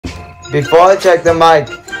Before I check the mic,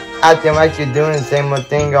 acting like you're doing the same old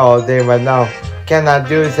thing all day right now. Can I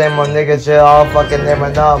do the same old nigga shit all fucking day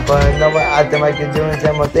right now? But you know what, acting like you're doing the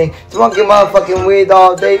same old thing. Smoking motherfucking weed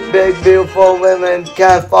all day, big beautiful women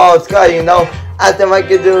can't fall sky, you know. Acting like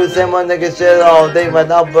you do the same old nigga shit all day right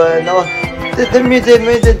now, but you know. This is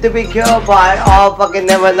music to be killed by all fucking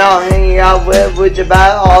day right now. Hanging out with your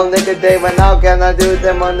bad all nigga day right now. Can I do the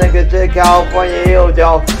same old nigga shit, California Hills,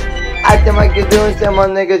 yo? Acting like you're doing some more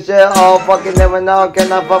nigga shit all fucking never know.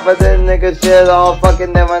 Can I fuck with this nigga shit all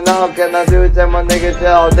fucking never know? Can I do some more nigga shit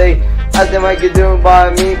all day? Acting like you're doing by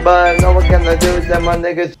me, but no one can I do some more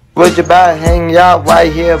nigga shit. With your back hanging out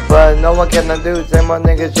right here, but no one can I do some more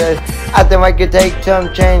nigga shit. Acting like you take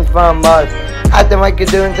some change from us. Acting like you're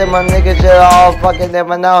doing some more nigga shit all fucking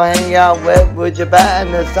never know. Hanging out with your back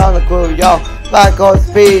and the sound cool, y'all. Black or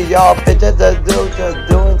speed, y'all. Bitches just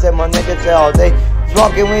doing some more nigga shit all day.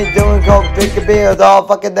 Smoking weed, doing coke, drinking beers, all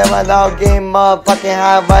fucking them right now. Getting motherfucking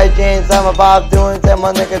high, right jeans, I'm about doing some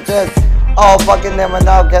more nigga shit. All fucking them right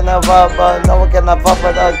now. Can I fuck, but no one can I fuck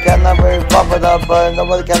with us. Can I really fuck with us, but no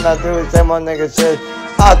one can I do the same more nigga shit.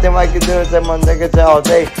 I think I can do the same more nigga shit all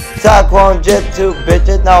day. Shotgun jitsu,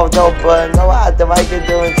 bitches, no, but no, I think I can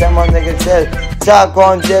do the same more nigga shit.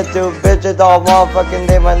 Shotgun jitsu, bitches, all motherfucking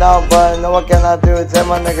day right now, but no one can I do the same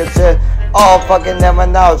more nigga shit. All fucking never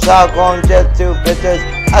know, shotgun jet two bitches.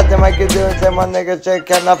 I think I can do the same one nigga shit.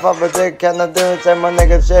 Can I fuck with it? Can I do the same one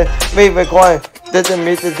nigga shit? Me recording, this is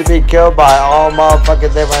music to be killed by all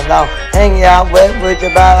motherfuckers there right now. Hanging out with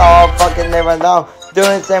your bad all fucking there right now.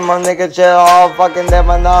 Doing the same one nigga shit all fucking there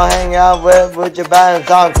right now. Hanging out with your bad and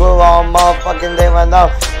sound cool all motherfucking there right now.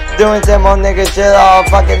 Doing the same one nigga shit all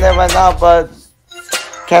fucking there right now, but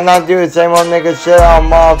can I do the same old nigga shit all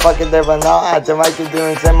motherfucking day right now? Acting like you're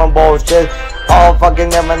doing the same old bullshit all fucking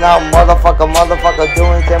day right now. Motherfucker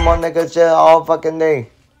doing the same old nigga shit all fucking day.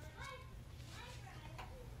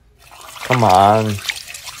 Come on.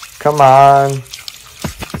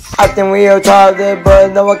 I think we all tired,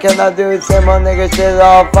 but no one cannot do the same old nigga shit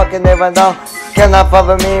all fucking day right now. Cannot fuck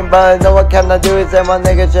with me, but no one cannot do the same old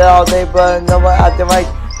nigga shit all day, but no one acting like.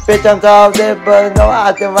 Bitch, I'm tired of it, but no, I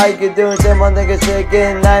acting like you're doing some more nigga shit,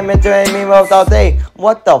 getting nightmare to me most all day.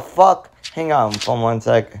 What the fuck? Hang on for 1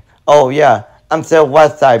 second. Oh yeah, I'm still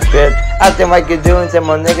Westside, bitch. Acting like you're doing some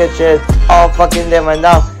more nigga shit all fucking day right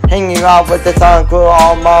now. Hanging out with the sound crew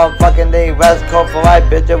all motherfucking day. West Coast for right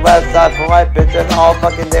bitches, West Side for right bitches all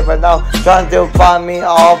fucking day right now. Trying to find me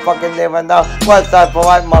all fucking day right now. West Side for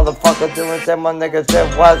right motherfucker doing some more nigga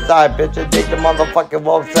shit. West Side bitches, take the motherfucking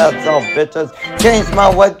wolf said so bitches. Can't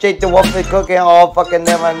smell what Jake the Wolf is cooking all fucking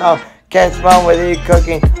day right now. Can't smell what he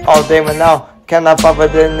cooking all day right now. Can I fuck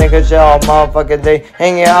with this nigga shit all motherfucking day?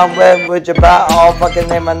 Hanging out with your back all fucking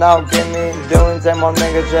day right now. Give me doing some more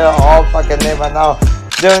nigga shit all fucking day right now.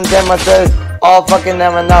 Doing them shit all fucking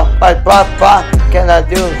never know. Like blah. Can I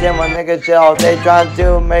do them nigga shit all day? Trying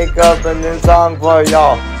to make up a new song for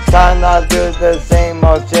y'all. Trying not to do the same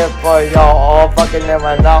old shit for y'all. All fucking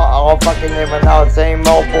never know. All fucking never know. Same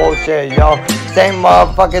old bullshit, y'all. Same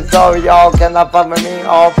motherfucking story, y'all. Can I fuck with me?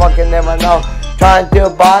 All fucking never know. Trying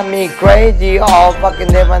to buy me crazy. All fucking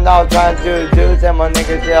never know. Trying to do some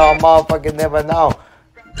nigga shit all motherfucking never know.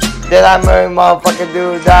 Did I marry motherfucking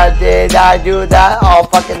do that? Did I do that? All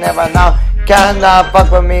fucking never know. Cannot fuck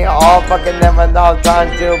with me, all fucking never know.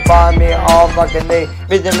 Trying to buy me all fucking day.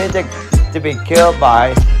 Music to be killed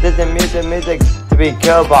by. This is music to be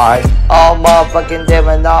killed by. All motherfucking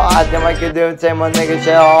never know. I think I can do the same old nigga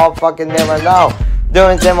shit all fucking never know.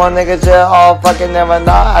 Doing same old nigga shit all fucking never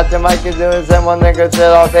know. I think I can do the same old nigga shit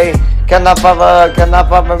all day. Can I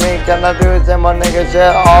fuck with me? Can I do the same old nigga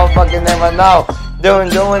shit all fucking never know.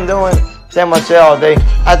 Doing same old shit all day.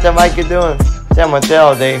 I think I can doing same old shit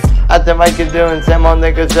all day. I think I can doing same old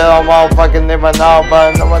nigga shit all motherfucking day right now,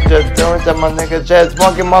 but no one just doing same old nigga shit.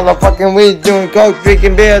 Smoking motherfucking weed, doing coke,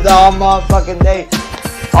 drinking beers all motherfucking day.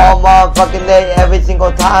 All motherfucking day, every single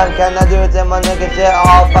time. Can I do it in my nigga shit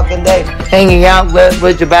all fucking day? Hanging out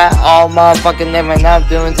with your back all motherfucking day right now.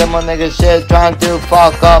 Doing some more nigga shit, trying to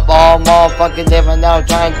fuck up all motherfucking day right now.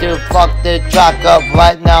 Trying to fuck the track up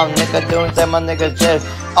right now. Nigga doing some more nigga shit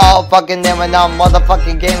all fucking day right now.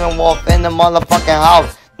 Motherfucking gaming wolf in the motherfucking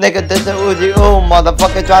house. Nigga, this is Uzi Ooh,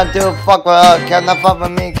 motherfucker trying to fuck with her. Can I fuck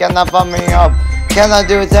with me? Can I fuck me up? Can I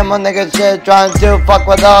do some more nigga shit? Trying to fuck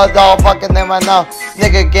with us all fucking them right now.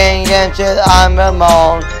 Nigga gang and shit, I'm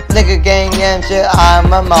alone. Nigga gang and shit,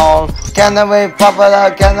 I'm alone. Can I wait fuck with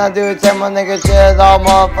her? Can I do some more nigga shit? All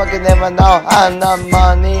motherfucking them right now. I'm not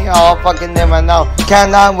money, all fucking them right now.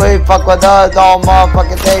 Can I wait fuck with us all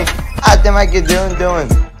motherfucking day? I think I can doing.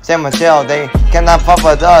 Same shit all day. Can I fuck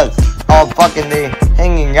with us? all fucking day.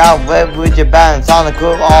 Hanging out with your bands on the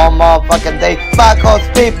cool all motherfucking day. Back on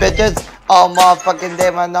speed, bitches. All motherfucking day,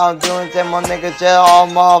 man, now I'm doing same old nigga shit all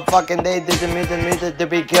motherfucking day. This is music to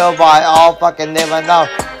be killed by all fucking day, man, now.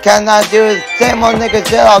 Can I do the same old nigga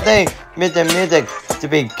shit all day? Music to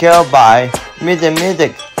be killed by.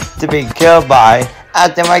 Music to be killed by.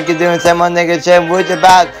 Acting like you're doing same old nigga shit, would you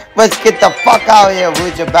bat? Let's get the fuck out of here,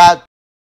 would you bat?